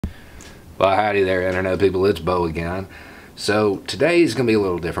Well, howdy there, Internet people. It's Bo again. So today is going to be a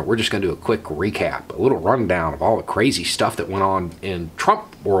little different. We're just going to do a quick recap, a little rundown of all the crazy stuff that went on in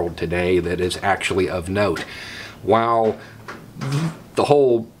Trump world today that is actually of note. While the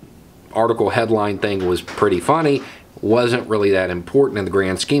whole article headline thing was pretty funny, wasn't really that important in the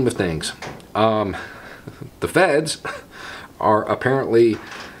grand scheme of things. The feds are apparently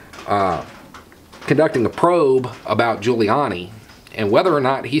conducting a probe about Giuliani and whether or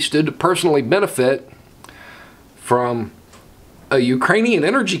not he stood to personally benefit from a Ukrainian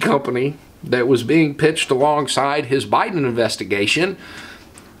energy company that was being pitched alongside his Biden investigation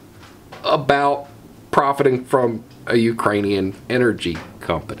about profiting from a Ukrainian energy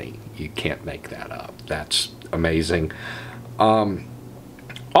company. You can't make that up. That's amazing.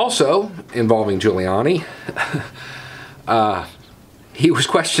 Also, involving Giuliani, he was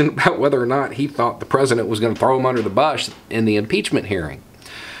questioned about whether or not he thought the president was going to throw him under the bus in the impeachment hearing.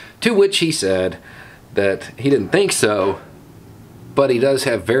 To which he said that he didn't think so, but he does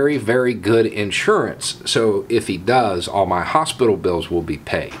have very, very good insurance. So if he does, all my hospital bills will be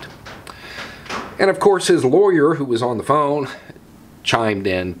paid. And of course, his lawyer, who was on the phone, chimed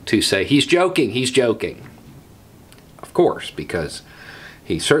in to say, he's joking, he's joking. Of course, because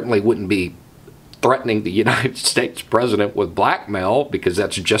he certainly wouldn't be threatening the United States president with blackmail, because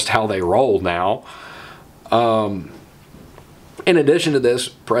that's just how they roll now. In addition to this,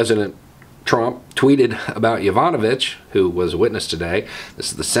 President Trump tweeted about Yovanovitch, who was a witness today. This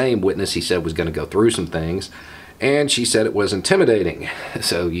is the same witness he said was going to go through some things, and she said it was intimidating.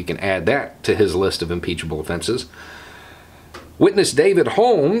 So you can add that to his list of impeachable offenses. Witness David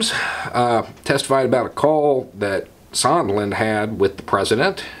Holmes testified about a call that Sondland had with the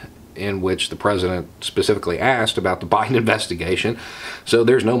president, in which the president specifically asked about the Biden investigation. So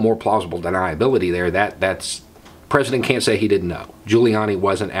there's no more plausible deniability there. That's president can't say he didn't know. Giuliani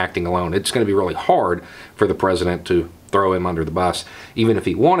wasn't acting alone. It's going to be really hard for the president to throw him under the bus, even if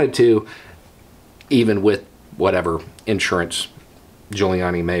he wanted to, even with whatever insurance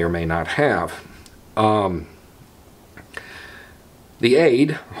Giuliani may or may not have. The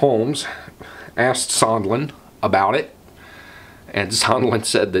aide, Holmes, asked Sondland about it, and Sondland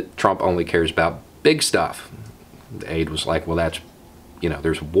said that Trump only cares about big stuff. The aide was like, well, that's, you know,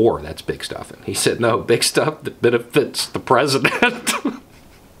 there's war, that's big stuff. And he said, no, big stuff that benefits the president.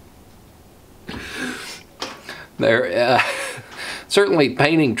 They're certainly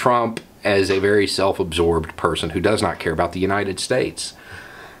painting Trump as a very self-absorbed person who does not care about the United States.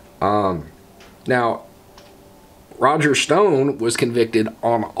 Now, Roger Stone was convicted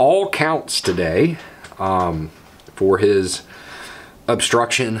on all counts today for his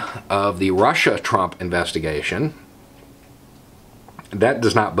obstruction of the Russia-Trump investigation. That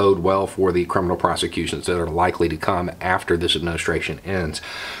does not bode well for the criminal prosecutions that are likely to come after this administration ends.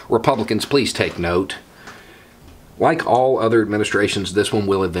 Republicans, please take note. Like all other administrations, this one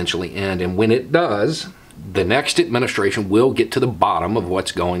will eventually end, and when it does, the next administration will get to the bottom of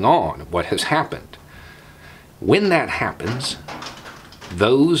what's going on, what has happened. When that happens,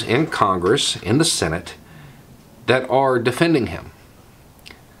 those in Congress, in the Senate, that are defending him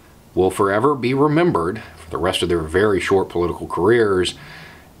will forever be remembered for the rest of their very short political careers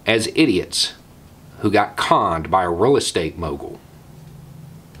as idiots who got conned by a real estate mogul.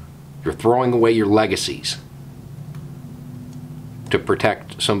 You're throwing away your legacies to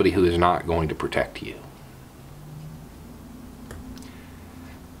protect somebody who is not going to protect you.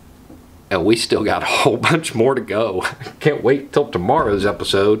 And we still got a whole bunch more to go. Can't wait till tomorrow's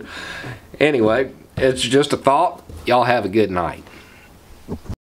episode. Anyway, it's just a thought. Y'all have a good night.